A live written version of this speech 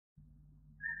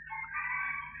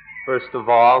First of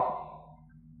all,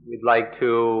 we'd like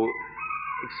to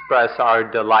express our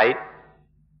delight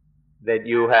that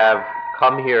you have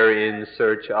come here in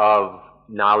search of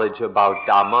knowledge about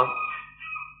Dhamma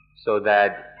so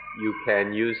that you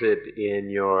can use it in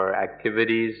your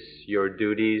activities, your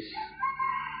duties,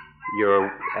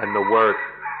 and the work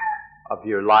of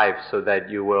your life so that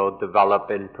you will develop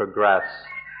and progress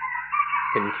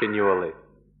continually.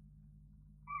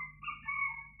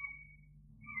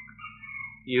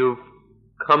 You've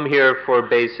come here for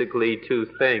basically two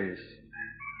things.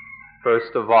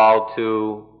 First of all,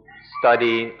 to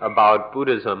study about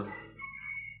Buddhism,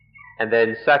 and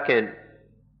then second,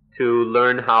 to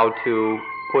learn how to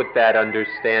put that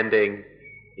understanding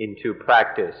into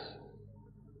practice.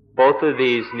 Both of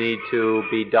these need to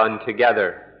be done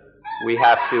together. We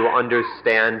have to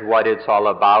understand what it's all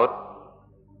about,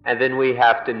 and then we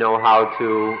have to know how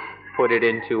to put it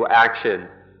into action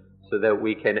so that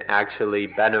we can actually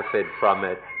benefit from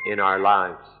it in our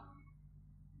lives.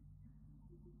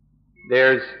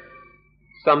 There's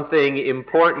something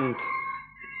important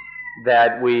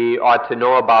that we ought to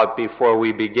know about before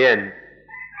we begin.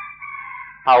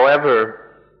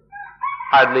 However,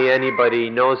 hardly anybody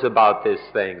knows about this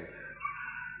thing.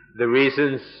 The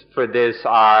reasons for this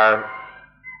are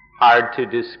hard to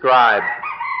describe,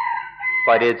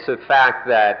 but it's a fact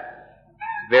that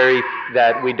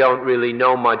we don't really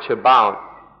know much about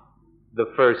the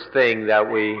first thing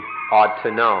that we ought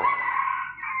to know.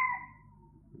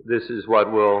 This is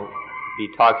what we'll be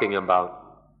talking about.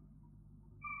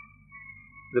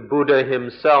 The Buddha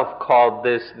himself called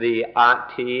this the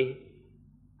Ati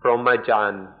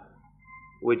Promajan,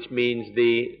 which means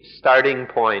the starting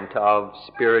point of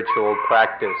spiritual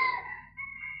practice.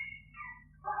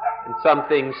 And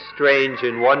something strange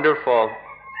and wonderful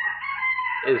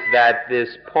is that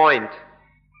this point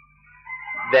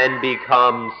then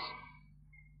becomes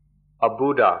a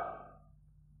Buddha,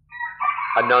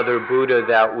 another Buddha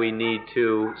that we need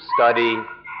to study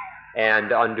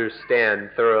and understand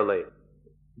thoroughly.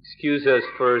 Excuse us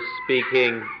for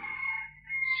speaking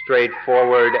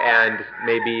straightforward and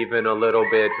maybe even a little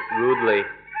bit rudely,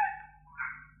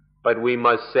 but we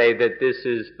must say that this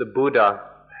is the Buddha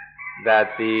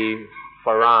that the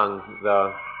Farang,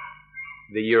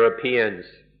 the Europeans,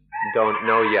 don't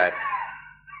know yet.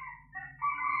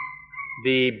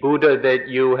 The Buddha that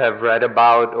you have read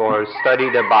about or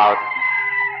studied about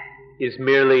is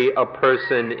merely a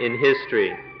person in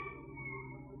history.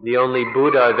 The only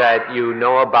Buddha that you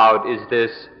know about is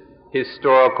this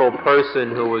historical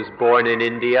person who was born in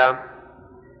India,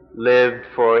 lived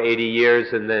for 80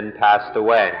 years and then passed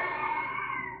away.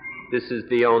 This is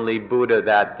the only Buddha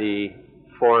that the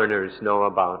foreigners know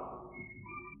about.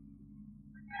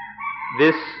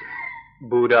 This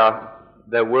Buddha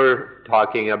that we're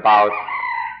talking about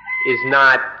is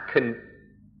not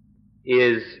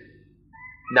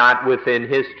within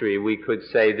history. We could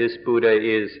say this Buddha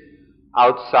is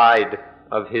outside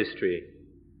of history.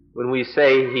 When we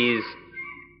say he's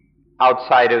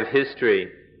outside of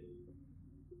history,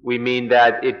 we mean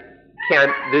that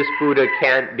this Buddha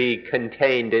can't be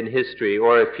contained in history,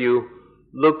 or if you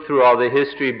look through all the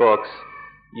history books,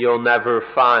 you'll never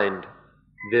find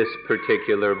this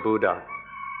particular Buddha.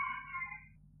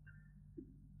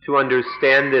 To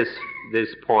understand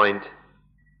this point,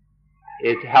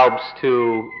 it helps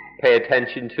to pay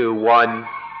attention to one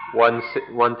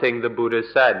thing the Buddha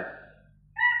said.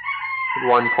 At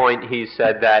one point he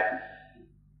said that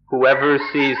whoever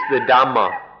sees the Dhamma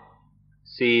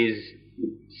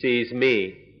sees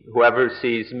me. Whoever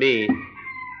sees me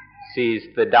sees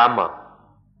the Dhamma.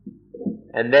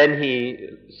 And then he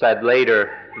said later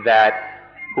that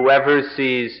whoever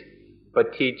sees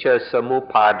paticca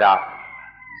samuppada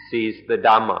sees the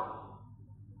Dhamma.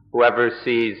 Whoever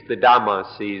sees the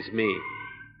Dhamma sees me.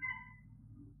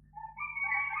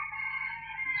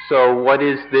 So what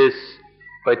is this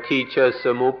paticca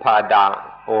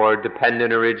samuppada, or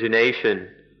dependent origination,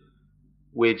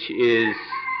 which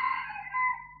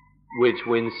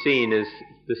when seen is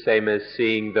the same as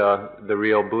seeing the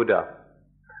real Buddha?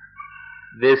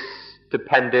 This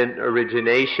dependent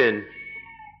origination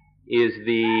is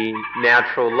the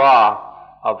natural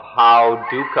law of how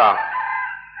dukkha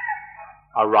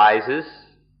arises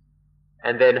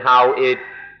and then how it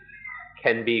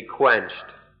can be quenched.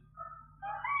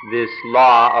 This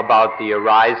law about the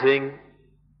arising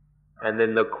and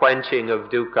then the quenching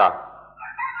of dukkha,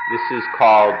 this is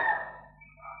called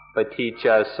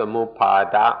paticca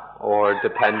samuppada, or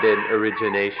dependent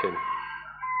origination.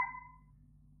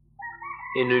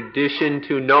 In addition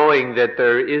to knowing that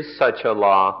there is such a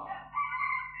law,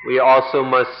 we also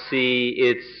must see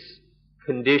its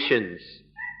conditions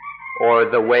or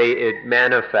the way it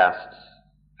manifests.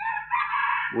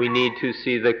 We need to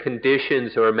see the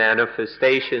conditions or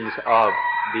manifestations of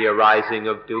the arising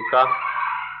of dukkha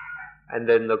and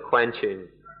then the quenching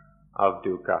of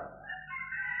dukkha.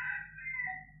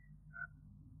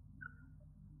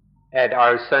 At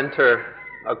our center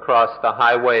across the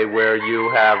highway where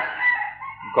you have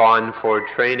gone for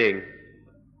training,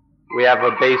 we have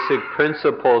a basic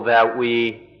principle that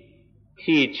we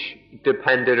teach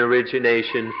dependent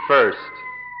origination first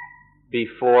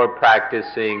before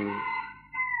practicing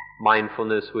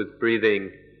mindfulness with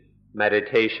breathing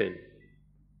meditation.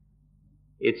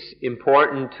 It's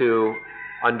important to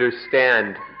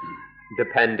understand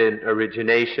dependent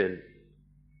origination.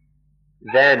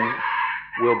 Then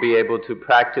we'll be able to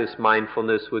practice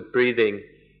mindfulness with breathing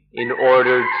in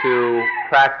order to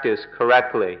practice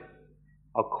correctly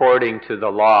according to the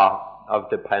law of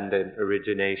dependent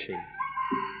origination.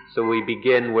 So we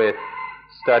begin with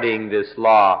studying this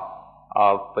law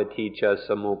of paticca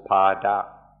samuppada.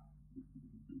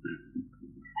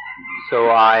 So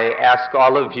I ask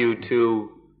all of you to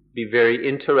be very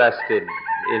interested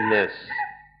in this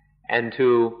and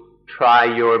to try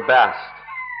your best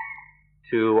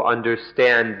to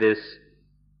understand this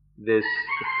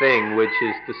thing which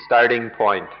is the starting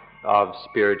point of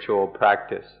spiritual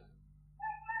practice.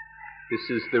 This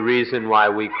is the reason why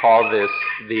we call this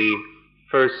the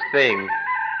first thing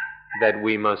that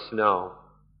we must know,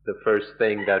 the first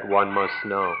thing that one must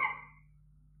know.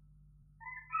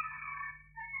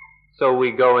 So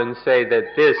we go and say that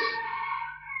this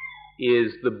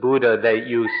is the Buddha that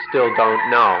you still don't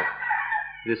know.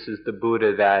 This is the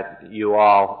Buddha that you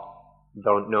all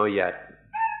don't know yet.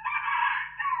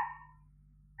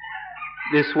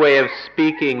 This way of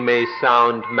speaking may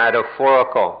sound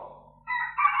metaphorical,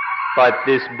 but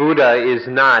this Buddha is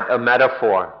not a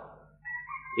metaphor.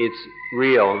 It's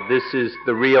real. This is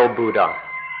the real Buddha.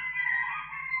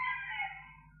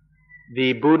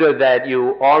 The Buddha that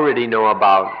you already know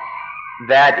about,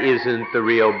 that isn't the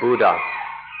real Buddha.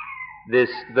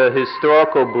 The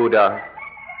historical Buddha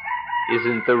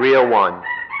isn't the real one.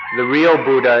 The real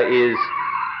Buddha is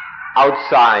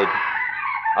outside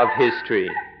of history.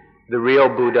 The real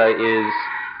Buddha is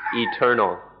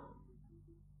eternal.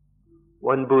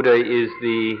 One Buddha is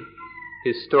the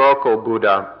historical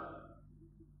Buddha,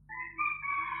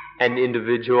 an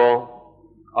individual,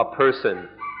 a person.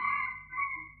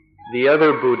 The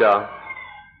other Buddha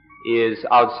is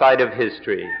outside of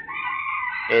history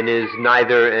and is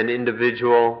neither an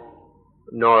individual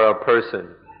nor a person.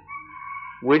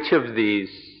 Which of these,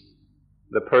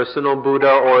 the personal Buddha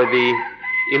or the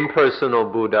impersonal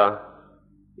Buddha,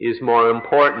 is more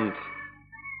important?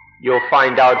 You'll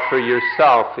find out for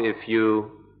yourself if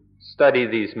you study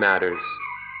these matters.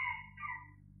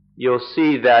 You'll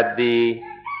see that the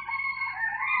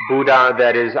Buddha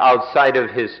that is outside of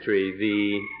history,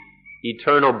 the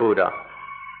eternal Buddha,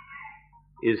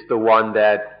 is the one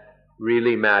that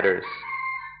really matters.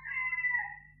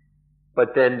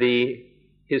 But then the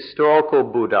historical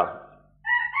Buddha,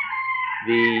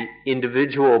 the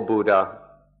individual Buddha,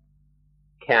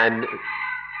 can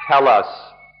tell us,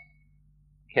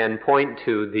 can point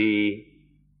to the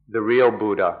real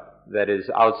Buddha that is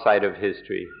outside of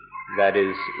history, that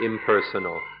is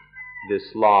impersonal, this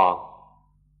law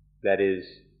that is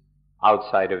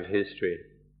outside of history.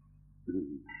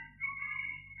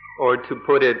 Or to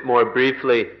put it more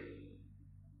briefly,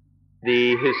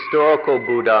 the historical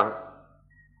Buddha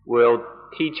will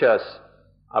teach us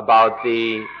about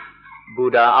the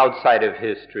Buddha outside of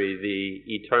history,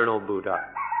 the eternal Buddha.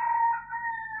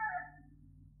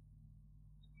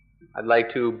 I'd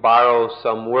like to borrow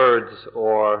some words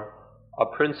or a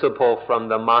principle from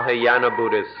the Mahayana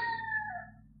Buddhists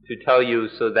to tell you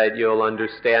so that you'll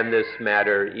understand this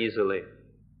matter easily.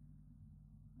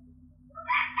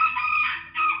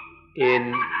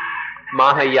 In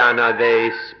Mahayana,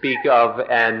 they speak of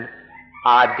an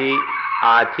Ati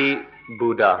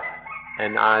Buddha,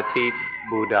 an Ati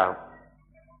Buddha.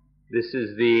 This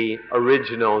is the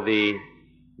original, the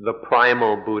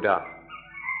primal Buddha.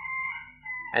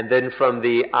 And then from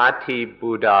the Ati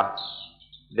Buddha,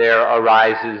 there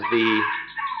arises the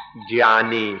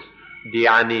Dhyani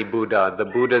Buddha, the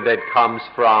Buddha that comes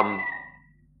from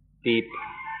deep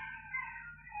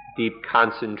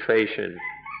concentration,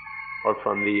 or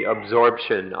from the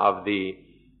absorption of the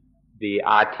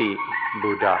Ati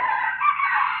Buddha.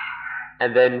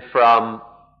 And then from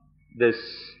this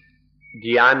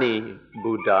Dhyani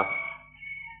Buddha,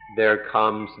 there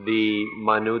comes the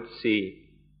Manutsi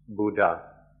Buddha,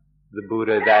 the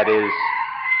Buddha that is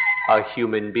a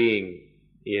human being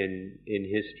in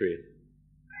history.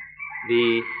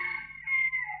 The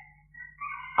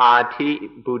Ati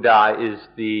Buddha is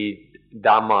the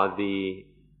Dhamma, the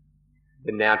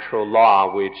natural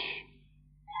law, which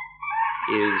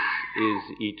is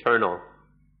eternal.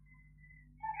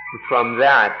 From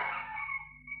that,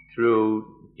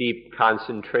 through deep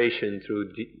concentration,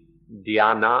 through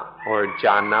dhyana or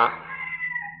jhana,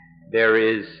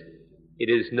 it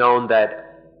is known that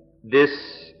this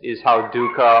is how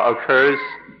dukkha occurs,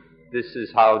 this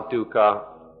is how dukkha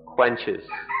quenches.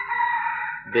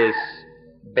 This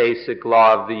basic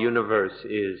law of the universe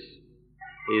is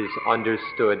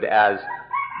understood as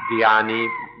Dhyani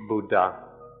Buddha.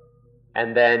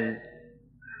 And then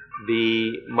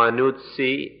the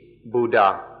Manutsi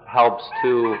Buddha helps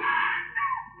to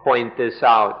point this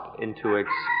out and to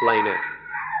explain it.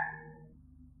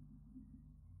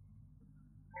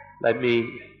 Let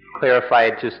me clarify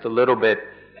it just a little bit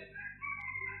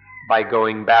by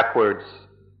going backwards.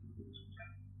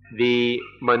 The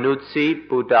Manutsi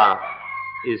Buddha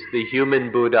is the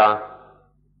human Buddha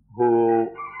who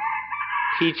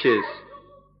teaches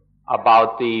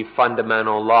about the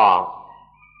fundamental law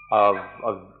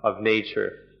of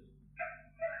nature.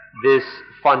 This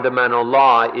fundamental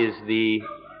law is the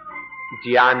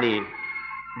Dhyani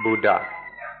Buddha,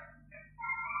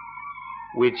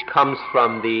 which comes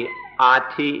from the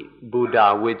Ati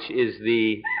Buddha, which is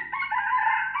the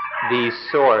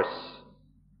source,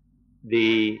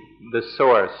 the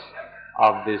source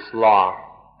of this law.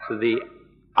 So the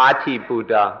Ati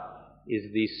Buddha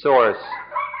is the source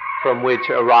from which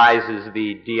arises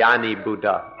the Dhyani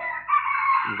Buddha,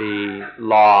 the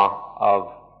law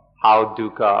of how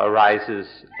dukkha arises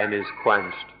and is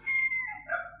quenched.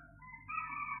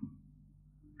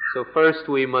 So first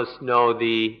we must know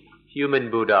the human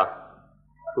Buddha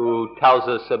who tells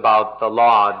us about the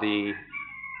law, the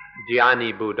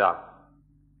Dhyani Buddha.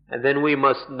 And then we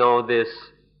must know this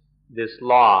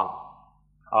law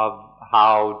of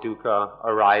how dukkha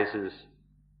arises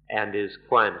and is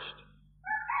quenched.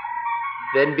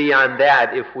 Then beyond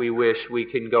that, if we wish, we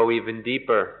can go even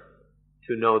deeper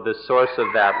to know the source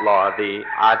of that law, the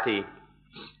Ati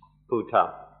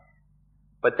Buddha.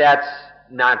 But that's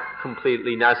not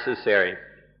completely necessary.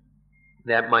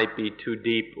 That might be too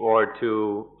deep or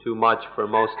too much for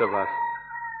most of us.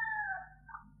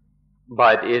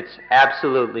 But it's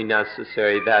absolutely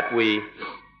necessary that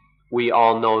we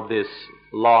all know this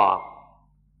law.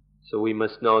 So we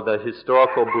must know the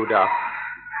historical Buddha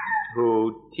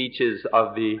who teaches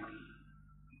of the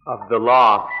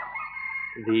law,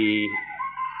 the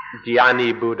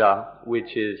Dhyani Buddha,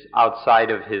 which is outside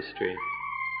of history.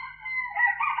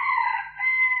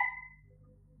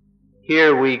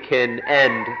 Here we can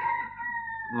end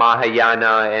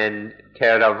Mahayana and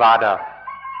Theravada.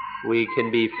 We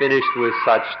can be finished with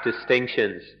such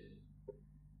distinctions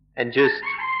and just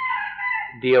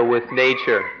deal with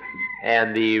nature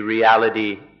and the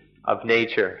reality of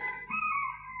nature.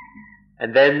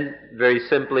 And then, very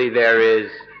simply, there is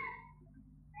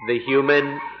the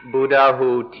human Buddha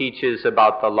who teaches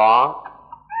about the law.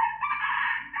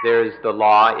 There is the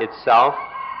law itself,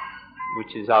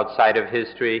 which is outside of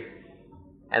history.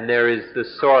 And there is the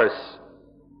source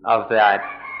of that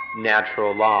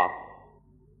natural law.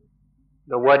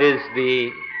 Now, what is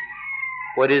the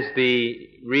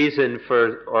reason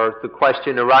for, or the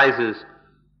question arises,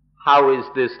 how is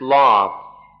this law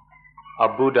a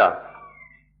Buddha?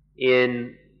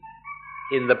 In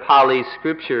the Pali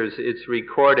scriptures, it's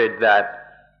recorded that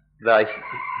the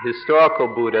historical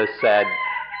Buddha said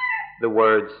the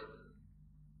words,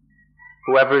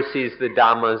 "Whoever sees the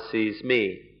Dhamma sees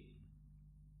me,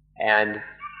 and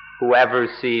whoever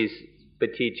sees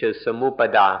Paticca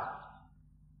Samuppada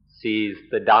sees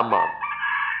the Dhamma."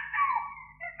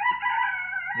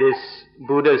 This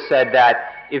Buddha said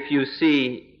that if you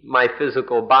see my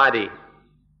physical body,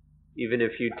 even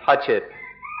if you touch it,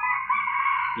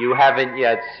 you haven't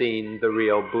yet seen the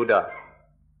real Buddha.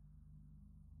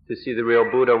 To see the real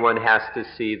Buddha, one has to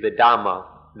see the Dhamma,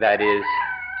 that is,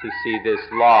 to see this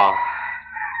law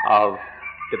of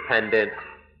dependent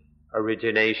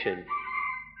origination.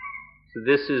 So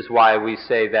this is why we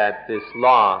say that this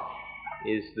law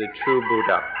is the true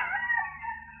Buddha.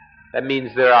 That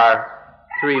means there are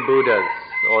three Buddhas,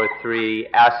 or three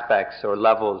aspects or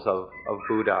levels of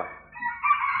Buddha.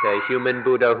 The human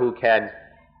Buddha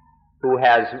who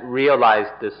has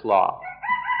realized this law.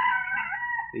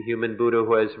 The human Buddha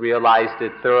who has realized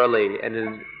it thoroughly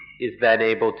and is then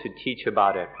able to teach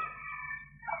about it.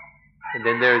 And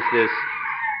then there's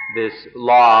this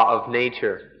law of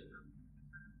nature,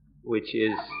 which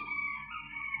is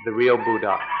the real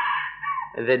Buddha.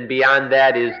 And then beyond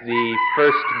that is the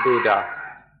first Buddha,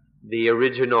 the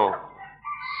original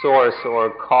source or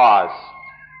cause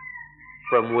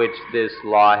from which this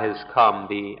law has come,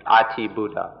 the Ati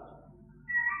Buddha.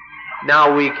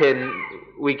 Now we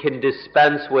can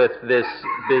dispense with this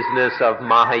business of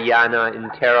Mahayana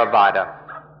and Theravada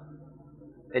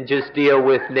and just deal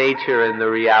with nature and the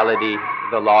reality,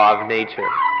 the law of nature.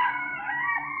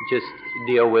 Just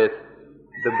deal with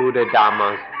the Buddha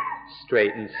Dhamma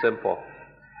straight and simple.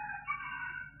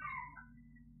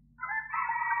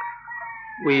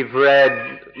 We've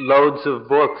read loads of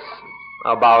books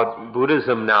about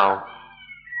Buddhism now.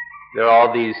 There are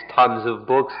all these tons of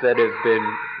books that have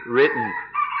been written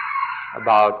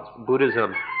about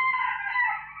Buddhism.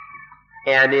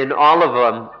 And in all of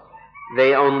them,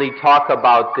 they only talk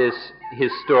about this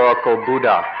historical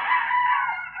Buddha.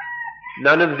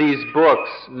 None of these books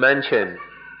mention,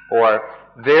 or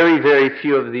very, very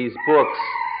few of these books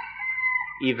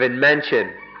even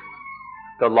mention,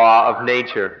 the law of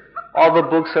nature. All the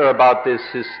books are about this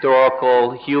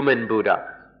historical human Buddha.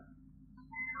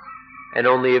 And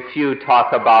only a few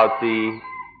talk about the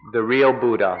real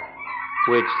Buddha,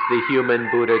 which the human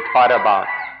Buddha taught about.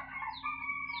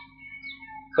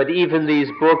 But even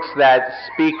these books that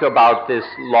speak about this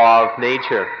law of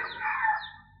nature,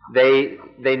 they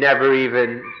never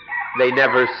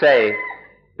say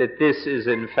that this is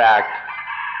in fact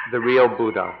the real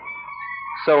Buddha.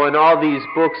 So in all these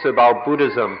books about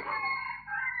Buddhism,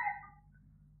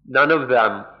 all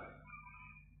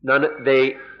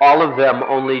of them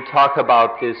only talk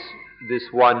about this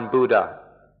one Buddha,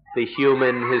 the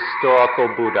human historical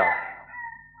Buddha,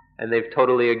 and they've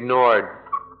totally ignored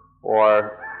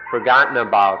or forgotten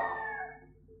about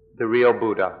the real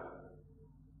Buddha.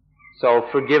 So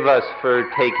forgive us for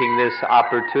taking this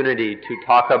opportunity to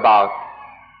talk about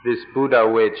this Buddha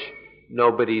which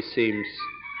nobody seems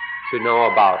to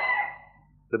know about,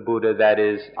 the Buddha that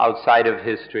is outside of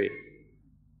history.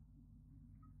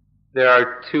 There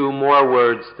are two more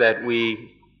words that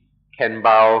we can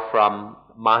borrow from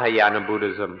Mahayana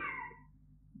Buddhism: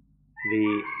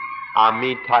 the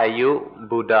Amithayu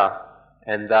Buddha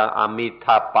and the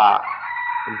Amitabha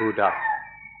Buddha.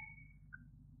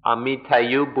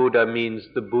 Amithayu Buddha means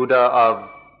the Buddha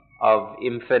of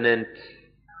infinite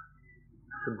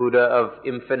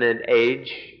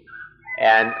age,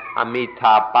 and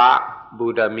Amitabha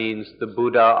Buddha means the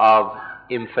Buddha of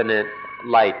infinite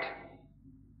light.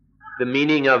 The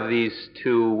meaning of these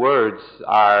two words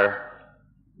are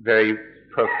very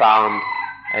profound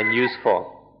and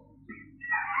useful.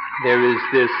 There is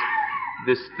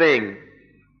this thing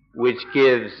which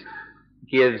gives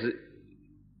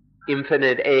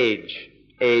infinite age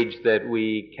that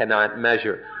we cannot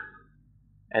measure.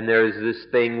 And there is this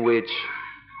thing which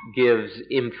gives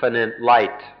infinite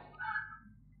light.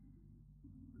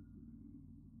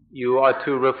 You ought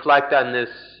to reflect on this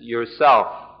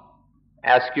yourself.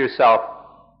 Ask yourself,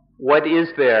 what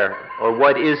is there, or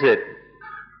what is it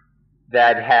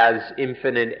that has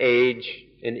infinite age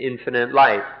and infinite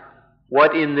light?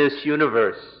 What in this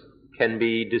universe can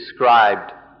be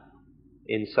described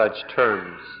in such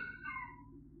terms?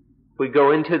 If we go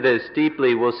into this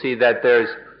deeply, we'll see that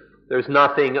there's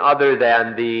nothing other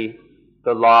than the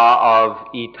law of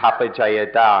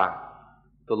itapajayata,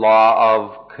 the law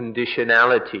of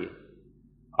conditionality,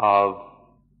 of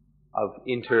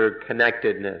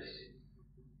interconnectedness,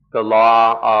 the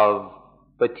law of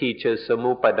paticca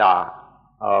samuppada,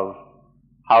 of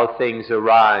how things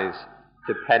arise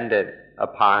dependent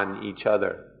upon each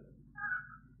other.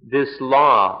 This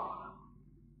law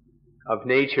of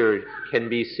nature can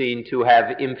be seen to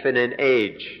have infinite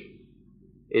age.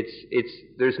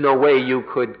 There's no way you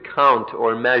could count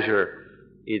or measure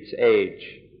its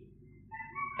age.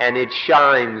 And it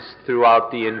shines throughout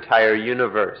the entire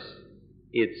universe.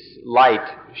 Its light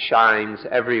shines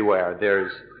everywhere.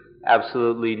 There's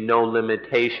absolutely no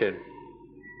limitation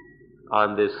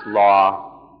on this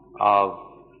law of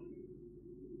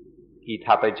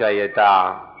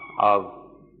itapajayata, of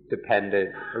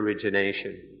dependent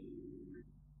origination.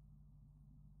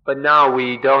 But now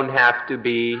we don't have to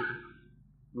be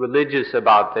religious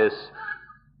about this.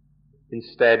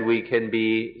 Instead, we can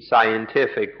be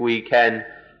scientific. We can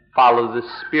follow the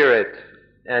spirit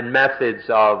and methods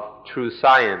of true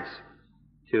science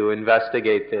to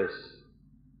investigate this.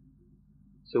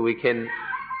 So we can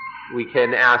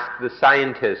ask the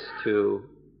scientists to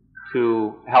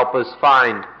help us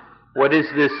find what is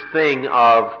this thing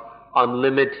of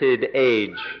unlimited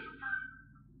age?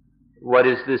 What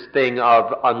is this thing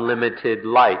of unlimited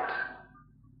light?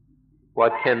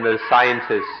 What can the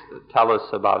scientists tell us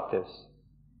about this?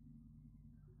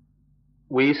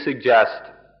 We suggest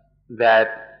that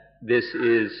this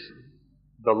is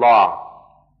the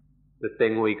law, the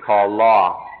thing we call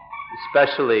law,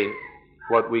 especially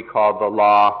what we call the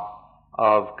law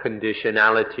of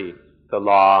conditionality, the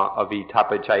law of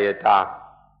itapacayata.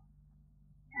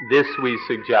 This, we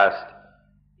suggest,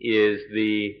 is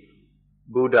the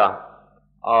Buddha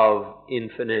of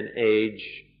infinite age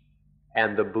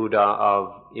and the Buddha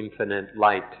of infinite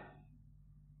light.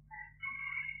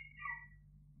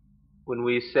 When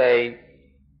we say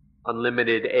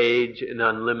unlimited age and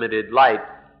unlimited light,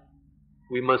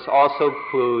 we must also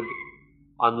include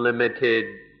unlimited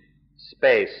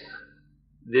space.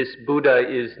 This Buddha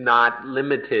is not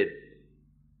limited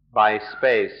by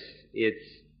space. It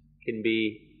can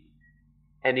be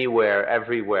anywhere,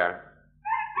 everywhere,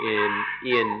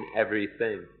 in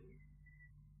everything.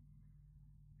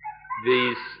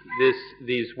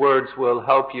 These words will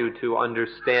help you to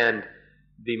understand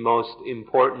the most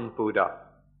important Buddha.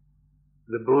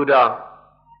 The Buddha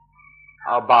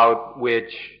about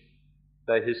which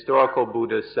the historical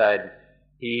Buddha said,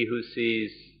 "He who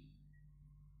sees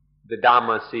the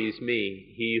Dhamma sees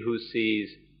me. He who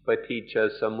sees paticca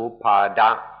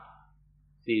samuppada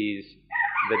sees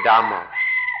the Dhamma."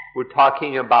 We're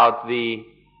talking about the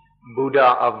Buddha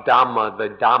of Dhamma, the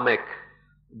Dhammic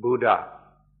Buddha,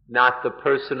 not the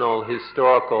personal,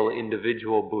 historical,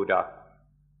 individual Buddha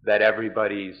that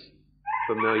everybody's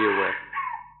familiar with.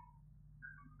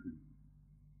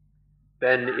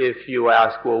 Then if you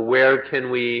ask, well, where can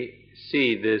we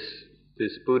see this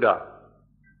Buddha?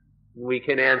 We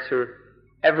can answer,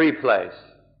 every place.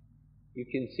 You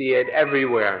can see it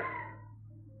everywhere.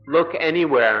 Look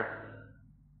anywhere,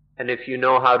 and if you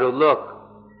know how to look,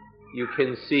 you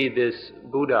can see this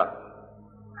Buddha.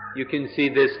 You can see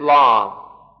this law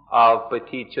of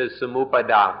paticca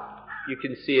samuppada. You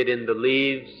can see it in the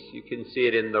leaves, you can see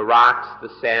it in the rocks, the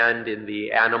sand, in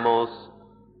the animals,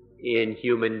 in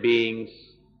human beings.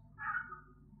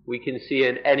 We can see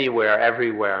it anywhere,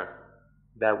 everywhere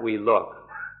that we look,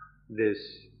 this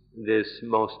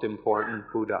most important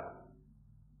Buddha.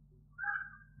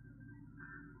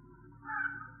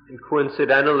 And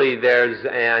coincidentally, there's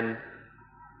an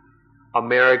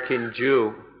American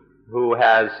Jew who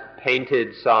has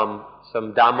painted some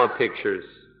Dhamma pictures,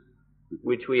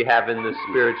 which we have in the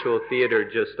spiritual theater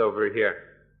just over here.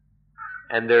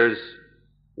 And there's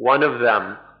one of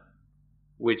them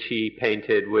which he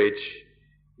painted, which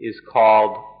is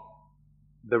called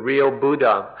 "The Real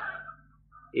Buddha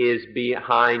is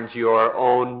Behind Your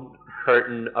Own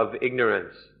Curtain of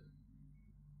Ignorance."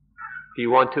 If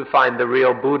you want to find the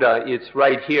real Buddha, it's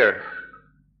right here,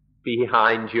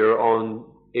 behind your own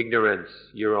ignorance,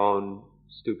 your own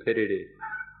stupidity.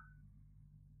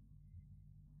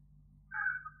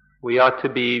 We ought to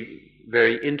be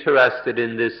very interested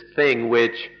in this thing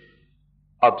which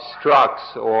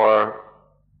obstructs or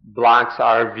blocks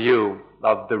our view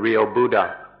of the real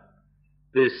Buddha.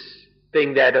 This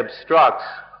thing that obstructs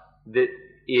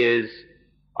is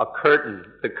a curtain.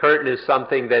 The curtain is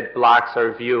something that blocks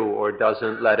our view or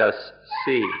doesn't let us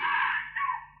see.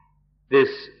 This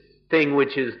thing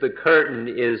which is the curtain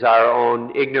is our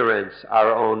own ignorance,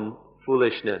 our own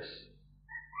foolishness.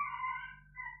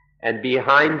 And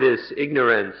behind this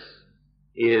ignorance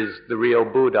is the real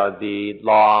Buddha, the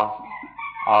law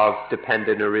of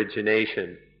dependent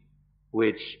origination,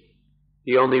 which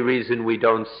the only reason we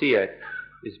don't see it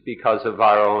is because of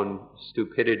our own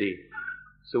stupidity.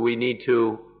 So we need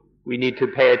to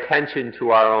pay attention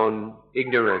to our own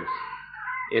ignorance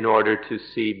in order to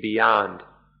see beyond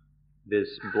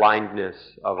this blindness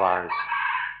of ours.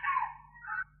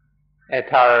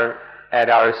 At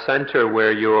our center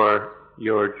where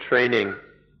you're training,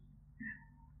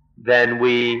 then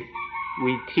we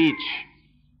teach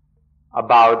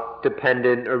about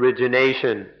dependent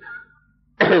origination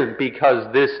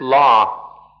because this law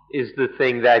is the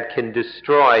thing that can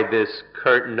destroy this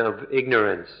curtain of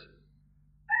ignorance.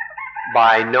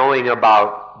 By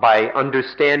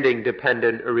understanding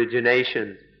dependent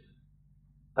origination,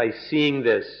 by seeing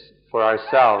this for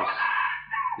ourselves,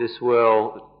 this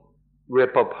will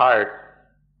rip apart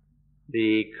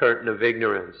the curtain of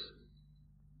ignorance.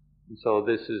 And so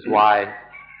this is why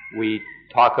we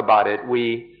talk about it.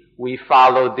 We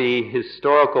follow the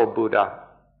historical Buddha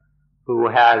who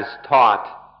has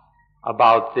taught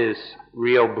about this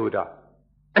real Buddha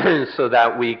so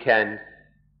that we can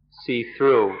see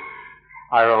through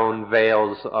our own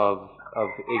veils of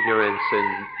ignorance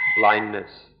and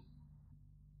blindness.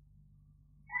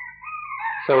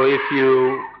 So if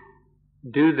you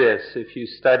do this, if you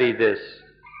study this,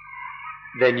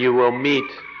 then you will meet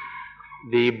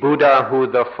the Buddha who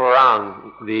the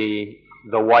Farang, the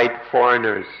white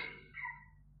foreigners,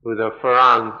 who the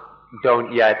Farang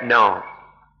don't yet know.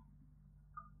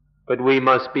 But we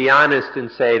must be honest and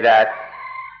say that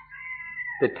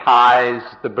the Thais,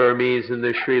 the Burmese, and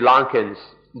the Sri Lankans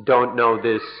don't know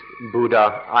this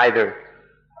Buddha either.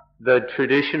 The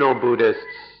traditional Buddhists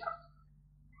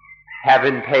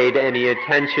haven't paid any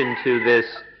attention to this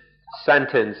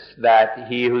sentence that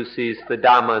he who sees the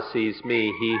Dhamma sees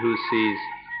me, he who sees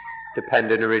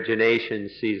dependent origination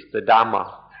sees the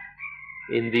Dhamma.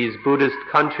 In these Buddhist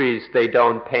countries, they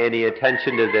don't pay any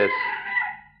attention to this.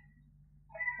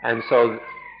 And so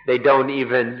they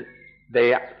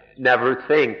never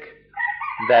think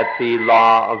that the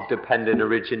law of dependent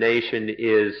origination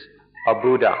is a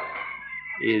Buddha,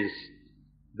 is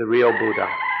the real Buddha.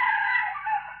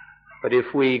 But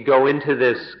if we go into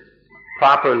this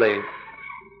properly,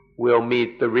 we'll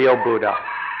meet the real Buddha.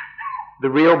 The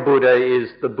real Buddha is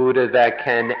the Buddha that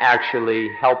can actually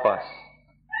help us.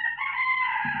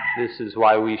 This is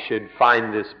why we should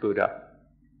find this Buddha.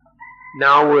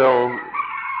 Now we'll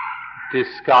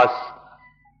discuss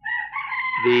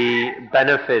the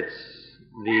benefits,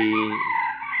 the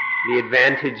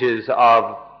advantages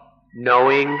of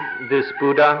knowing this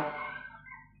Buddha,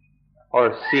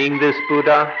 or seeing this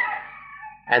Buddha,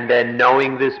 and then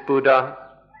knowing this Buddha,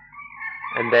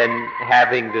 and then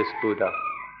having this Buddha.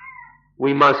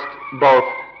 We must both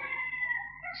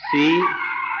see,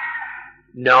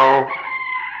 know,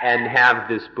 and have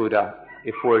this Buddha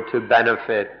if we're to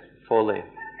benefit fully.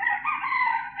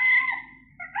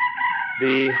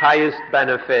 The highest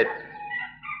benefit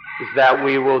is that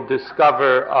we will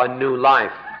discover a new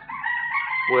life.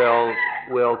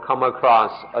 We'll come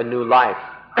across a new life.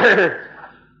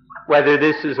 Whether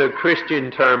this is a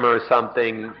Christian term or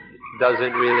something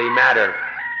doesn't really matter.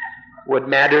 What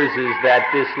matters is that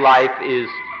this life is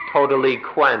totally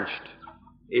quenched.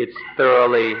 It's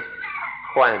thoroughly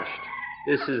quenched.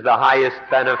 This is the highest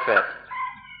benefit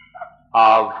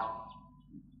of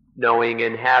knowing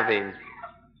and having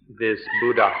this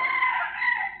Buddha.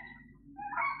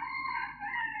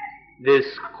 This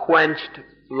quenched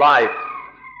life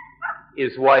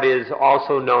is what is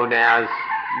also known as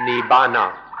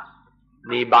Nibbana.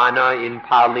 Nibbana in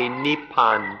Pali,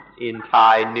 Nippan in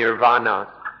Thai, Nirvana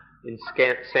in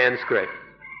Sanskrit.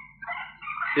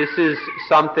 This is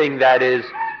something that is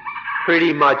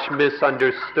pretty much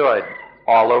misunderstood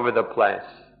all over the place.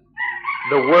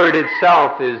 The word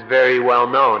itself is very well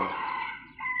known,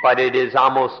 but it is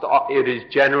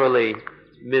generally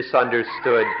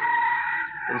misunderstood.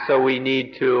 And so we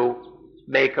need to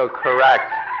make a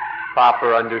correct,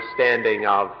 proper understanding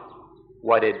of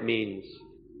what it means.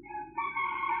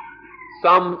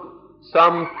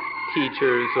 Some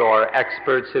teachers or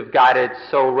experts have got it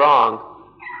so wrong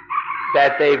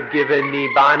that they've given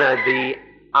Nibbana the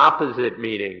opposite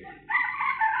meaning.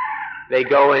 They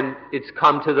go and it's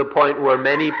come to the point where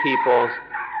many people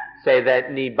say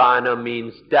that Nibbana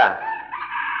means death.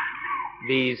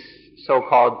 These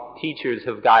so-called teachers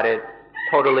have got it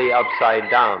totally upside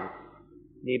down.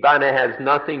 Nibbana has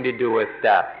nothing to do with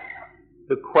death.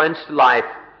 The quenched life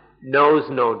knows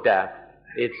no death.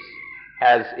 It's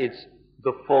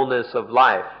the fullness of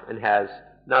life and has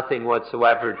nothing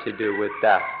whatsoever to do with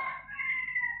death.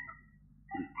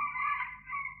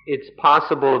 It's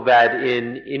possible that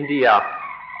in India,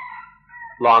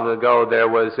 long ago, there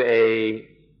was a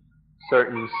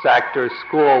certain sect or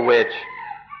school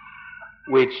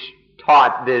which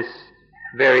taught this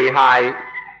very high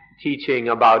teaching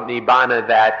about Nibbana,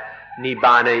 that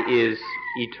Nibbana is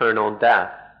eternal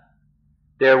death.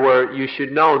 You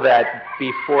should know that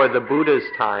before the Buddha's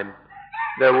time,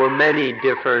 there were many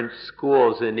different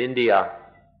schools in India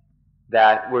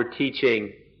that were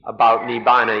teaching about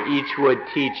Nibbana. Each would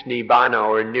teach Nibbana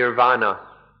or Nirvana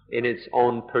in its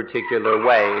own particular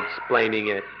way, explaining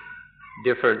it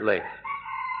differently.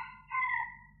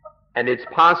 And it's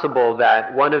possible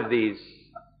that one of these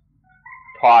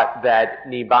taught that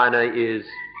Nibbana is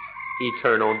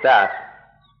eternal death.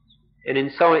 And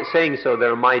in saying so,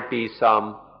 there might be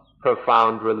some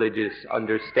profound religious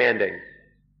understanding.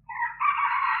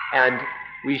 And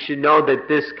we should know that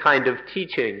this kind of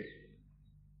teaching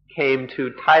came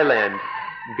to Thailand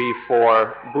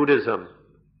before Buddhism.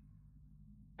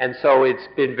 And so it's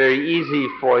been very easy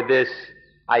for this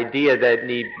idea that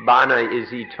Nibbana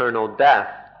is eternal death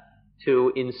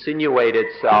to insinuate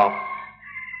itself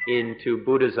into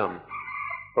Buddhism.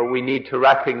 But we need to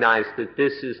recognize that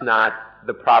this is not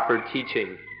the proper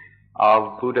teaching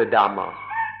of Buddha Dhamma.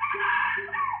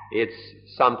 It's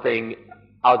something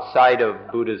outside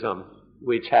of Buddhism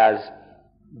which has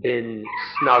been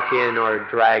snuck in or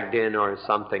dragged in or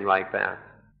something like that.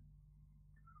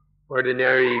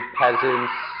 Ordinary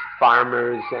peasants,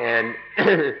 farmers, and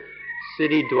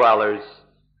city dwellers,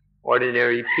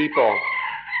 ordinary people,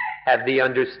 have the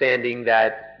understanding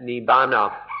that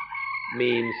Nibbana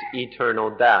means eternal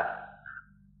death.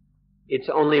 It's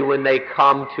only when they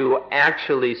come to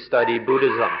actually study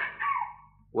Buddhism,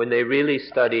 when they really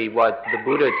study what the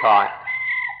Buddha taught,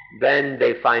 then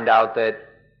they find out that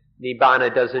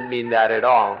Nibbana doesn't mean that at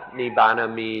all.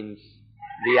 Nibbana means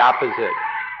the opposite.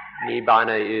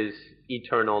 Nibbana is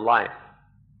eternal life.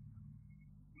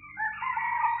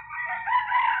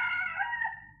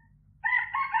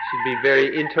 Should be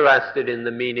very interested in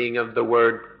the meaning of the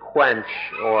word quench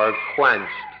or quenched.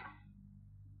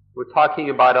 We're talking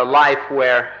about a life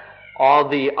where all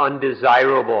the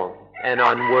undesirable and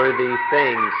unworthy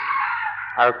things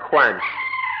are quenched,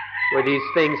 where these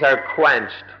things are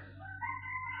quenched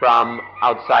from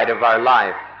outside of our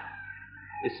life,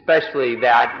 especially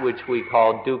that which we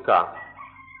call dukkha.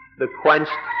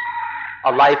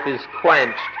 A life is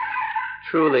quenched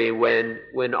truly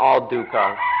when all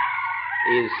dukkha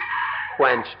is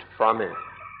quenched from it.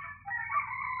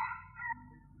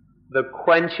 The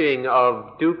quenching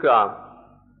of dukkha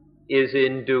is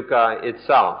in dukkha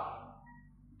itself.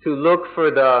 To look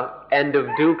for the end of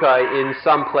dukkha in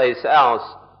someplace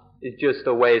else is just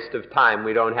a waste of time.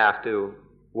 We don't have to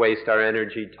waste our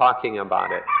energy talking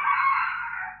about it.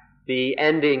 The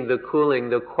ending, the cooling,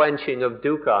 the quenching of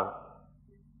dukkha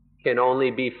can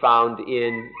only be found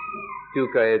in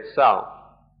dukkha itself.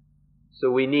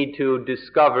 So we need to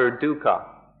discover dukkha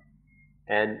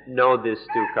and know this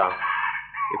dukkha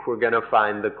if we're going to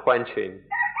find the quenching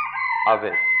of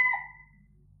it.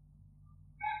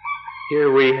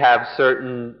 Here we have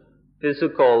certain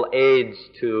physical aids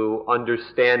to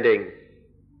understanding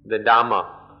the Dhamma.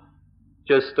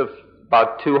 Just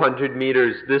about 200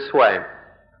 meters this way,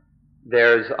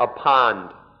 there's a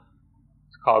pond.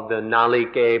 It's called the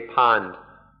Nalike Pond.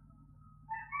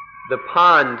 The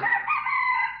pond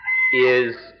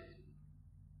is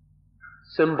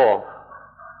symbol,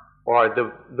 or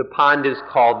the pond is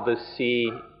called the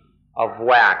Sea of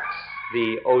Wax,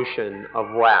 the Ocean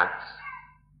of Wax.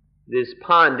 This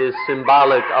pond is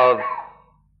symbolic of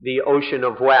the ocean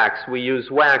of wax. We use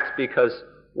wax because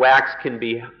wax can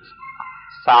be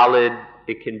solid,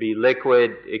 it can be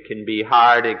liquid, it can be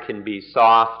hard, it can be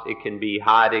soft, it can be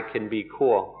hot, it can be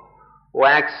cool.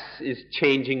 Wax is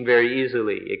changing very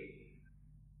easily.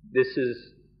 This is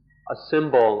a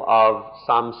symbol of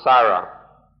samsara,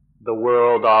 the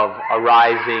world of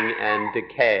arising and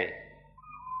decay.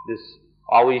 This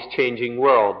always changing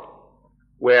world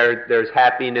where there's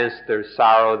happiness, there's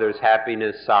sorrow, there's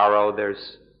happiness, sorrow,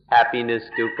 there's happiness,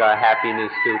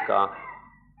 dukkha,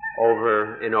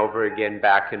 over and over again,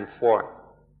 back and forth.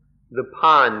 The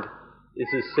pond is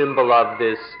a symbol of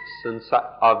this,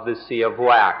 of the sea of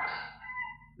wax,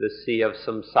 the sea of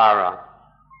samsara,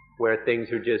 where things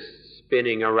are just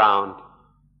spinning around.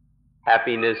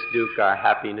 Happiness,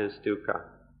 dukkha.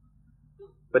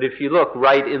 But if you look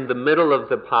right in the middle of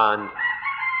the pond,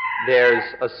 there's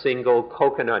a single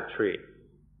coconut tree.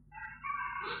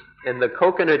 And the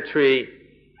coconut tree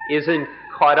isn't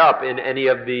caught up in any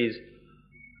of these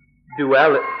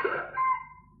dualities.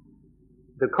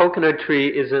 The coconut tree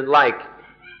isn't like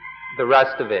the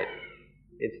rest of it.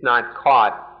 It's not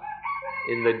caught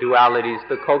in the dualities.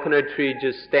 The coconut tree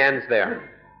just stands there.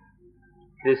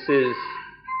 This is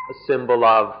a symbol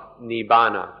of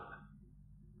Nibbana.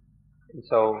 And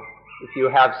so, if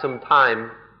you have some time,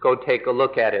 go take a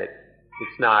look at it.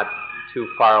 It's not too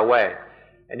far away.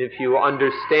 And if you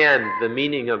understand the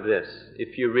meaning of this,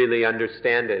 if you really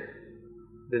understand it,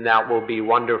 then that will be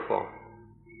wonderful,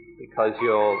 because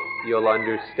you'll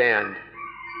understand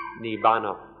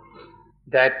Nibbana.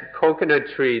 That coconut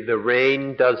tree, the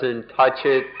rain doesn't touch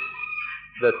it,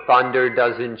 the thunder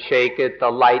doesn't shake it, the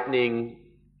lightning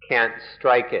can't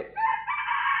strike it.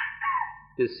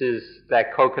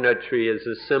 That coconut tree is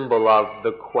a symbol of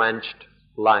the quenched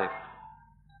life.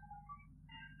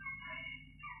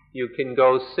 You can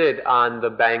go sit on the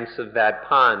banks of that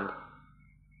pond,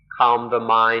 calm the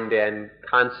mind and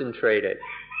concentrate it,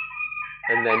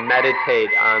 and then meditate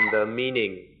on the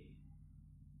meaning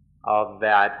of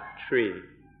that tree.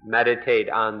 Meditate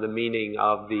on the meaning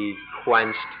of the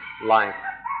quenched life.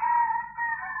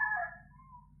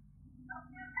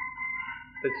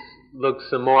 Let's look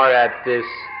some more at this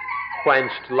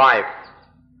quenched life.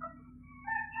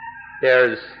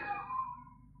 There's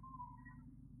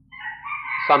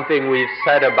something we've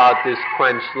said about this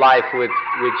quenched life which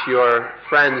your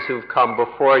friends who've come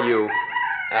before you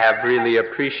have really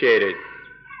appreciated.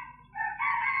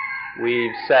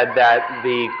 We've said that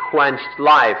the quenched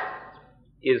life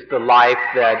is the life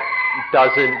that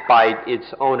doesn't bite its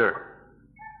owner.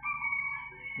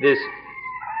 This,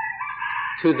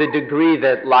 to the degree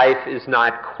that life is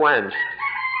not quenched,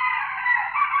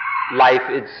 life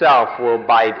itself will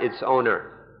bite its owner.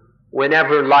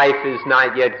 Whenever life is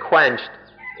not yet quenched,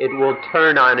 it will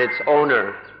turn on its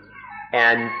owner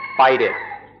and bite it.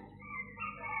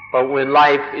 But when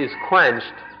life is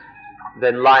quenched,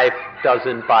 then life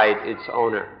doesn't bite its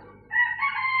owner.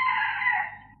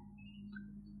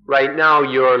 Right now,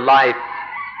 your life,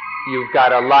 you've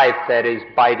got a life that is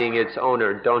biting its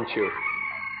owner, don't you?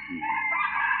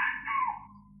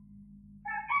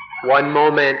 One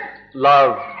moment,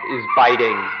 love is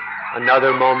biting.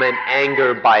 Another moment,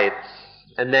 anger bites.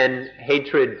 And then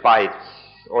hatred bites.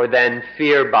 Or then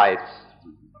fear bites.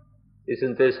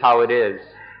 Isn't this how it is?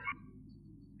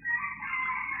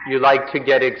 You like to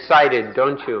get excited,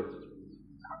 don't you?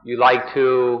 You like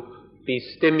to be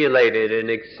stimulated and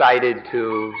excited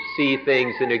to see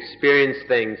things and experience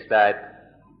things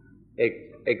that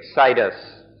excite us.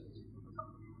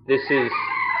 This is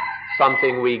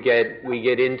something we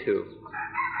get into.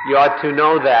 You ought to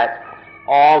know that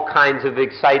all kinds of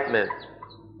excitement,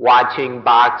 watching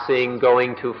boxing,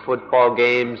 going to football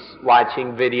games,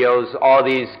 watching videos, all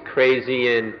these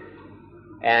crazy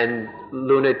and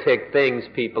lunatic things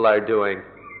people are doing,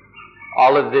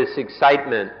 all of this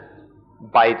excitement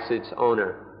bites its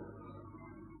owner.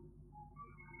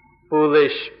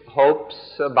 Foolish hopes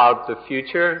about the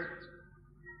future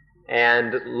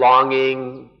and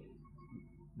longing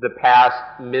the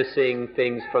past, missing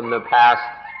things from the past,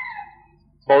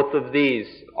 both of these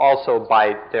also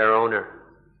bite their owner.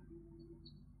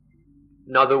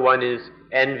 Another one is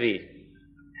envy,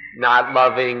 not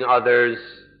loving others,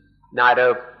 not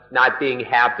being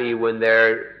happy when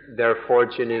their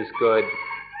fortune is good.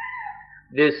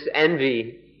 This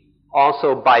envy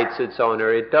also bites its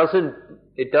owner. It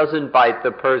doesn't bite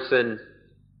the person,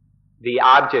 the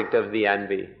object of the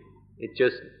envy. It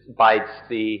just bites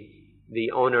the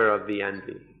owner of the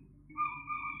envy.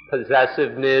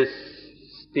 Possessiveness,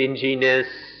 stinginess,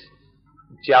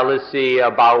 jealousy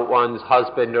about one's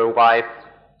husband or wife,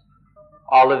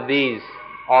 all of these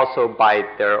also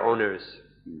bite their owners.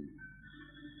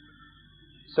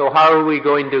 So how are we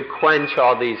going to quench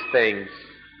all these things?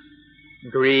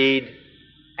 Greed,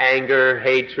 anger,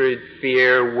 hatred,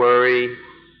 fear, worry,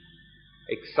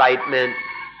 excitement,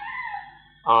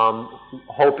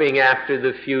 hoping after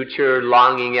the future,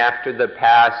 longing after the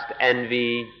past,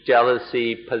 envy,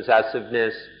 jealousy,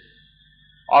 possessiveness.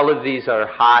 All of these are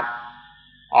hot.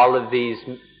 All of these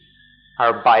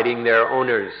are biting their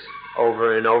owners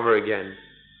over and over again.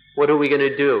 What are we going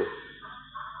to do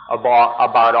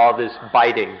about all this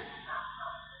biting?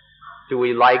 Do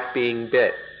we like being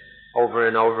bit over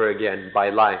and over again by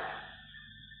life?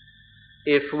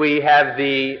 If we have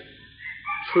the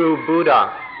true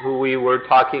Buddha, who we were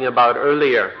talking about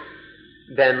earlier,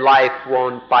 then life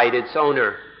won't bite its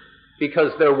owner,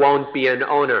 because there won't be an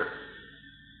owner.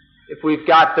 If we've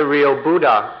got the real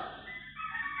Buddha,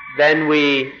 then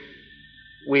we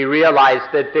realize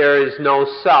that there is no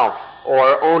self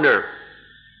or owner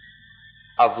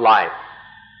of life.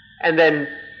 And then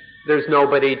there's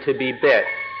nobody to be bit,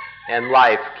 and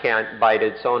life can't bite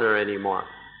its owner anymore.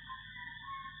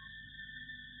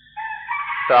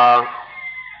 The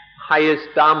highest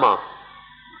Dhamma,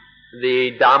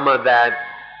 the Dhamma that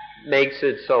makes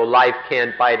it so life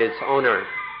can't bite its owner,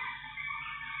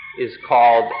 is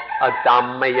called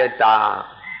Adhammayata.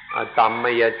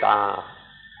 Adhammayata.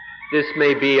 This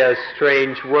may be a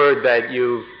strange word that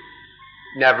you've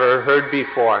never heard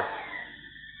before,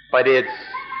 but it's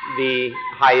the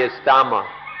highest Dhamma.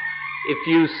 If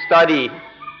you study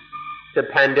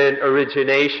dependent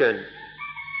origination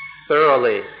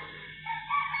thoroughly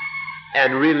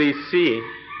and really see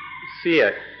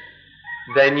it,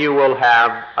 then you will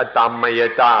have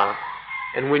Adhammayata.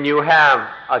 And when you have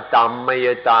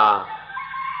Adhammayata,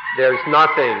 there's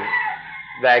nothing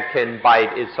that can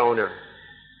bite its owner.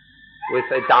 With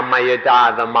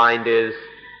Adhammayata, the mind is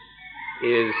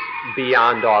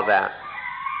beyond all that.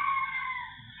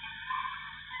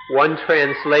 One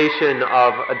translation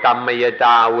of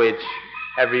Adhammayata, which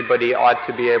everybody ought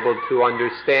to be able to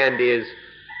understand, is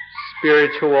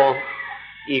spiritual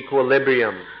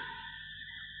equilibrium.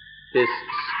 This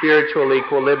spiritual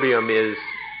equilibrium is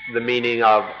the meaning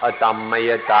of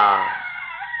Adhammayata.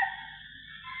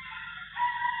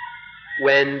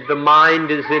 When the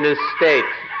mind is in a state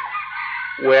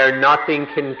where nothing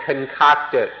can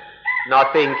concoct it,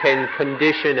 nothing can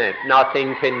condition it,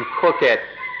 nothing can cook it,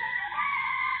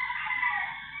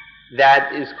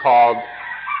 that is called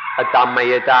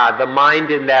Adhammayata. The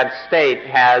mind in that state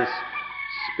has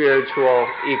spiritual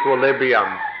equilibrium.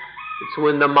 It's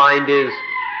when the mind is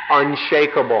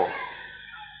unshakable,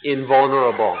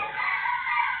 invulnerable.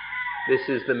 This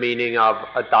is the meaning of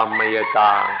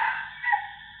Adhammayata.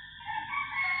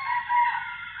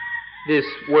 This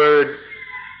word,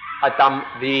 a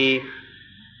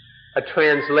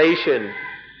translation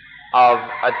of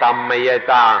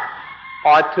Adammayata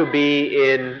ought to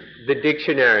be in the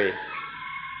dictionary.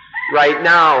 Right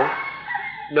now,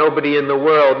 nobody in the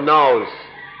world knows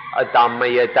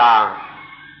Adammayata.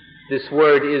 This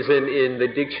word isn't in the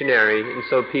dictionary, and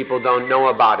so people don't know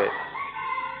about it.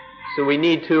 So we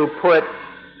need to put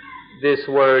this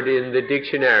word in the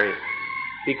dictionary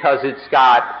because it's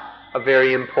got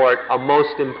a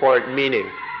most important meaning.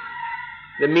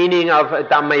 The meaning of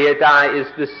Adammayata is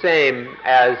the same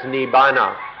as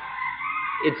Nibbana.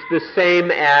 It's the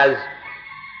same as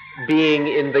being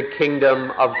in the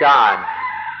kingdom of God.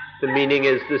 The meaning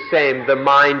is the same. The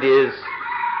mind is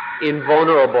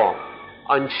invulnerable,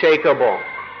 unshakable.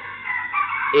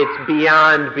 It's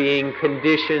beyond being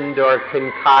conditioned or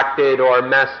concocted or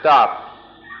messed up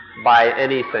by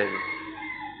anything.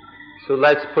 So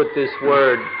let's put this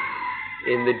word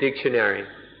in the dictionary.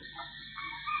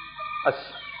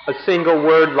 A single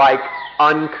word like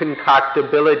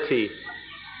unconcoctability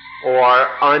or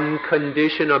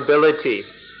unconditionability.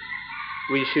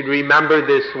 We should remember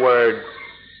this word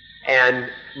and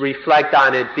reflect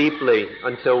on it deeply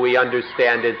until we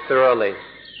understand it thoroughly.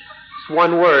 It's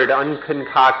one word,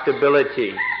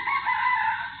 unconcoctability,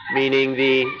 meaning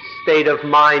the state of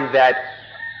mind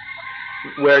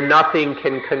where nothing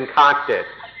can concoct it.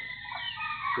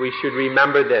 We should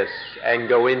remember this and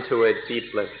go into it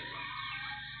deeply.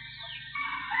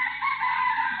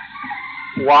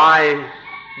 Why,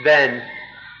 then,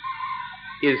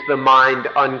 is the mind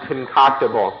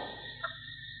unconcoctable?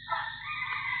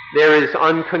 There is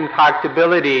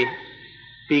unconcoctability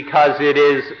because it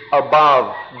is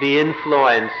above the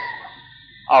influence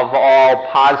of all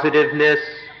positiveness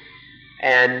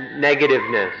and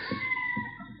negativeness.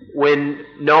 When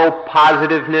no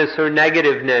positiveness or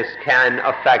negativeness can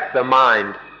affect the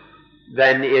mind,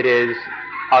 then it is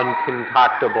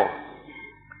unconcoctable.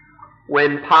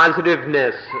 When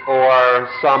positiveness or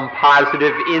some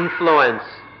positive influence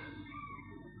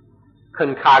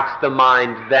concocts the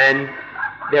mind, then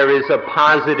there is a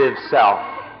positive self.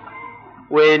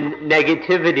 When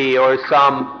negativity or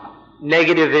some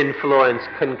negative influence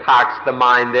concocts the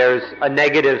mind, there's a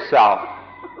negative self.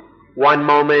 One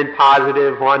moment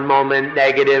positive, one moment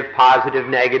negative, positive,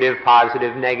 negative,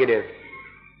 positive, negative.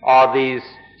 All these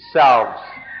selves.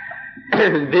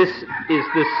 This is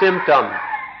the symptom.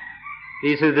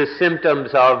 These are the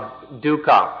symptoms of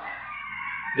dukkha.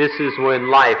 This is when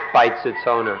life bites its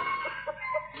owner.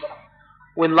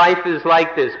 When life is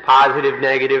like this, positive,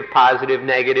 negative, positive,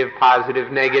 negative,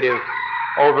 positive, negative,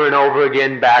 over and over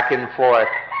again, back and forth,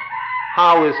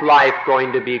 how is life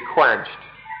going to be quenched?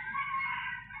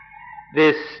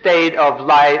 This state of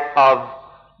life of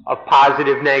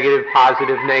positive, negative,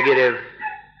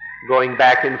 going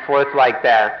back and forth like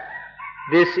that,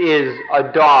 this is a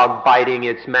dog biting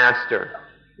its master.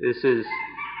 This is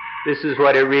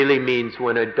what it really means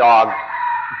when a dog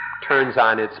turns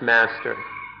on its master.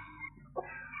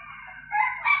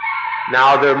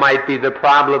 Now there might be the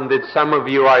problem that some of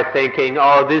you are thinking,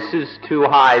 oh, this is too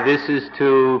high, this is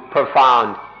too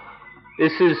profound,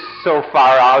 this is so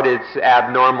far out it's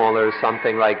abnormal or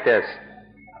something like this.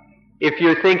 If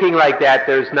you're thinking like that,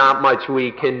 there's not much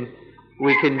we can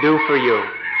do for you,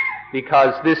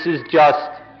 because this is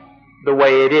just the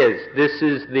way it is. This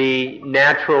is the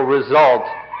natural result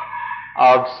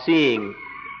of seeing,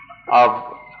 of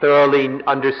thoroughly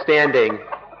understanding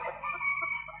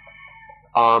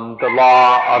the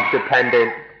law of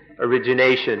dependent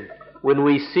origination. When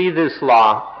we see this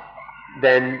law,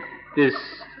 then this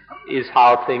is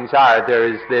how things are. There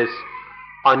is this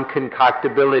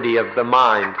unconcoctability of the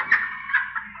mind,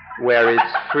 where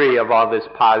it's free of all this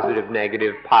positive,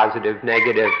 negative,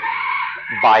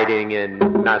 biting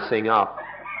and messing up.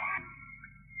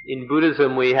 In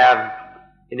Buddhism, we have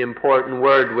an important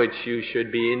word which you should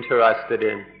be interested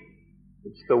in.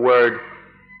 It's the word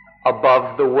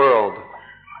above the world,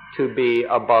 to be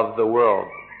above the world.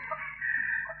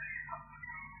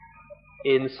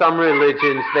 In some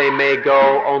religions, they may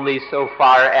go only so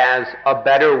far as a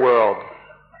better world,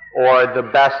 or the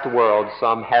best world,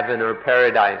 some heaven or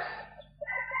paradise.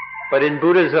 But in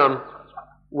Buddhism,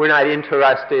 we're not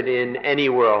interested in any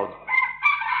world.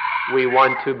 We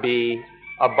want to be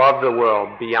above the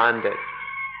world, beyond it,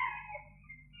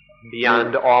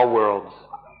 beyond all worlds.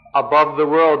 Above the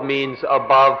world means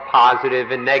above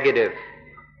positive and negative,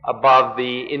 above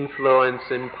the influence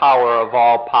and power of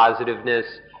all positiveness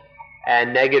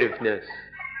and negativeness.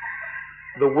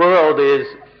 The world is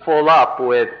full up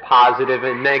with positive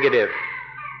and negative.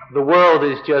 The world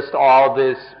is just all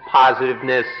this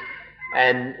positiveness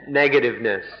and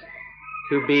negativeness.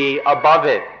 to be above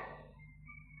it.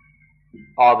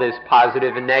 All this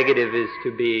positive and negative is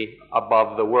to be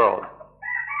above the world.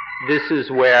 This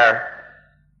is where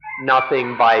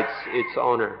nothing bites its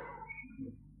owner.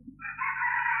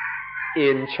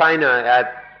 In China,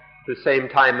 at the same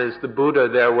time as the Buddha,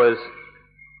 there was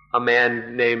a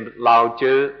man named Lao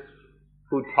Tzu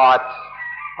who taught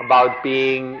about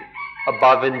being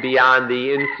above and beyond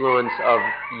the influence of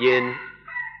yin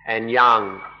and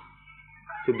yang,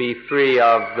 to be free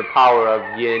of the power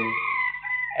of yin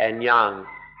and yang,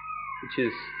 which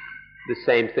is the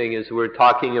same thing as we're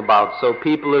talking about. So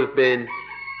people who've been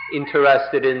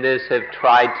interested in this have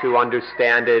tried to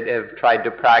understand it, have tried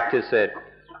to practice it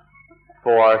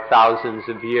for thousands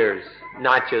of years,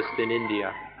 not just in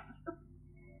India.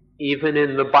 Even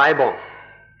in the Bible,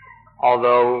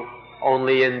 although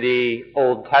only in the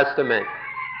Old Testament,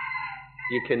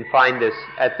 you can find this.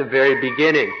 At the very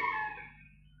beginning,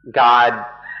 God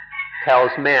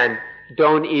tells man,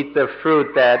 don't eat the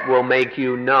fruit that will make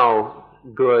you know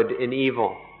good and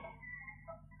evil.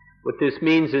 What this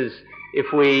means is,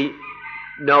 if we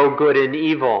know good and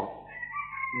evil,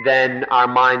 then our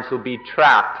minds will be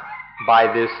trapped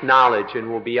by this knowledge and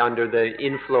will be under the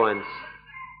influence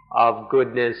of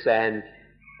goodness and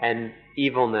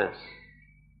evilness.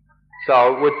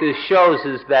 So what this shows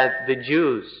is that the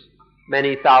Jews,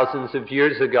 many thousands of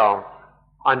years ago,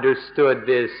 understood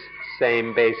this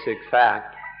same basic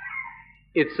fact.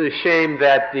 It's a shame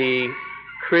that the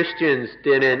Christians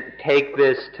didn't take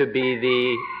this to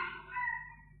be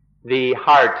the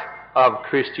heart of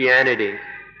Christianity.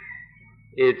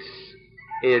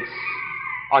 It's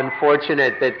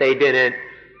unfortunate that they didn't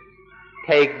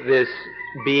take this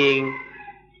being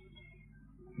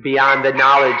beyond the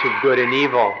knowledge of good and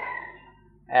evil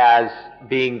as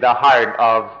being the heart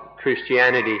of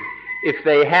Christianity. If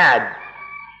they had,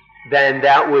 then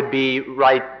that would be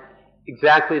right,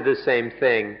 exactly the same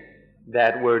thing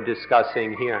that we're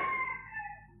discussing here.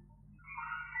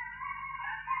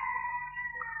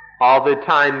 All the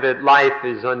time that life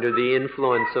is under the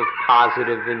influence of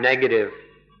positive and negative,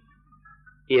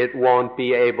 it won't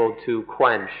be able to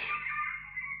quench.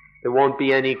 There won't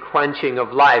be any quenching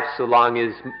of life so long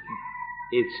as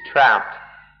it's trapped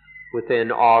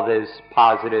within all this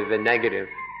positive and negative.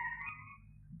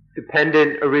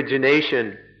 Dependent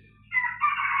origination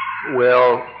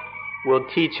will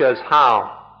teach us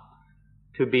how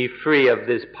to be free of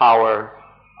this power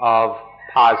of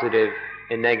positive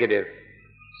and negative.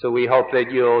 So we hope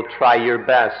that you'll try your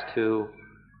best to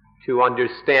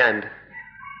understand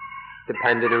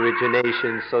dependent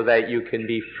origination so that you can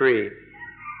be free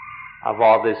of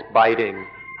all this biting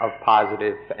of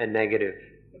positive and negative.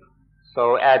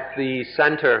 So at the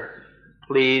center,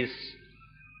 please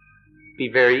be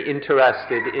very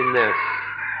interested in this.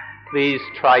 Please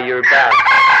try your best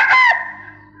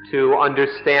to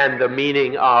understand the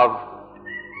meaning of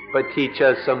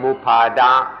Paticca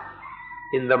Samuppada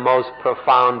in the most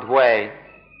profound way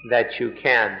that you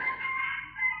can.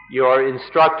 Your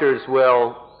instructors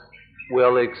will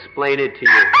explain it to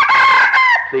you.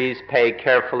 Please pay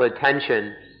careful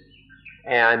attention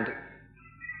and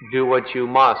do what you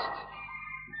must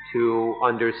to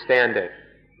understand it.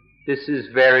 This is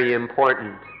very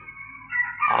important,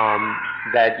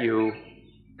 that you,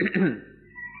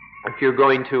 if you're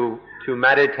going to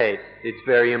meditate, it's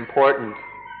very important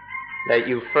that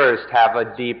you first have a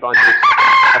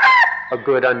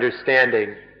good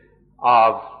understanding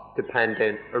of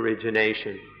dependent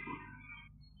origination.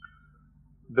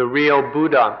 The real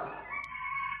Buddha,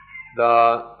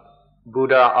 the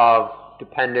Buddha of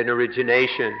dependent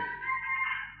origination,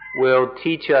 will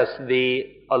teach us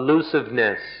the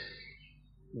elusiveness,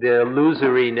 the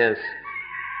illusoriness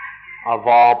of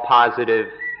all positive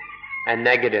and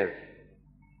negative,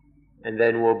 and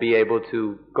then we'll be able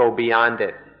to go beyond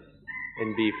it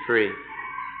and be free.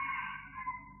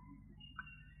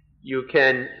 You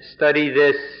can study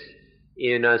this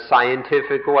in a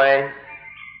scientific way.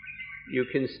 You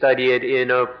can study it in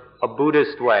a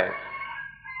Buddhist way.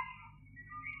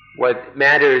 What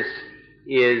matters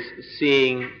is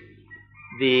seeing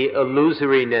the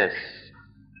illusoriness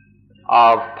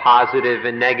of positive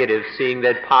and negative, seeing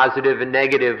that positive and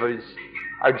negative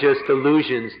are just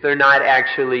illusions. They're not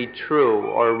actually true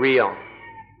or real.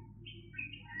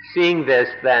 Seeing this,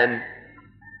 then,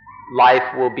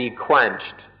 life will be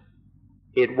quenched.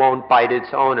 It won't bite its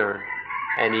owner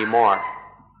anymore.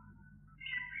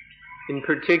 In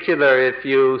particular, if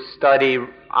you study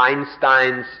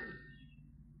Einstein's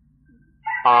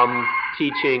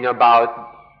teaching about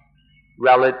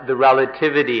the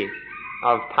relativity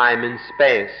of time and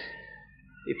space,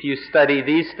 if you study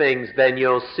these things, then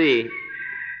you'll see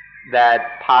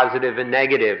that positive and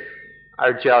negative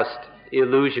are just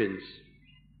illusions.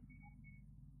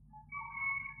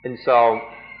 And so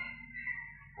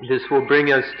this will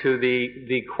bring us to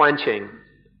the quenching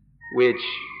which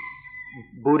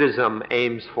Buddhism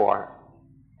aims for.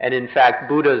 And in fact,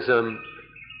 Buddhism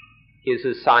is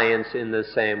a science in the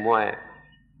same way.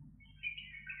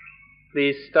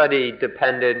 Please study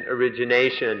dependent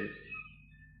origination,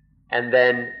 and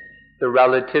then the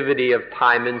relativity of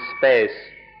time and space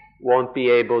won't be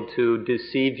able to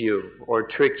deceive you or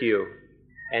trick you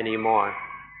anymore.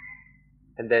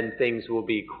 And then things will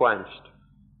be quenched.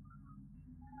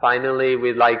 Finally,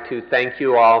 we'd like to thank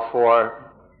you all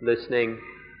for listening,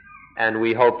 and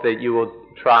we hope that you will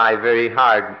try very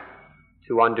hard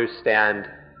to understand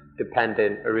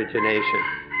dependent origination.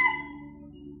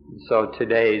 So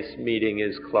today's meeting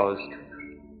is closed.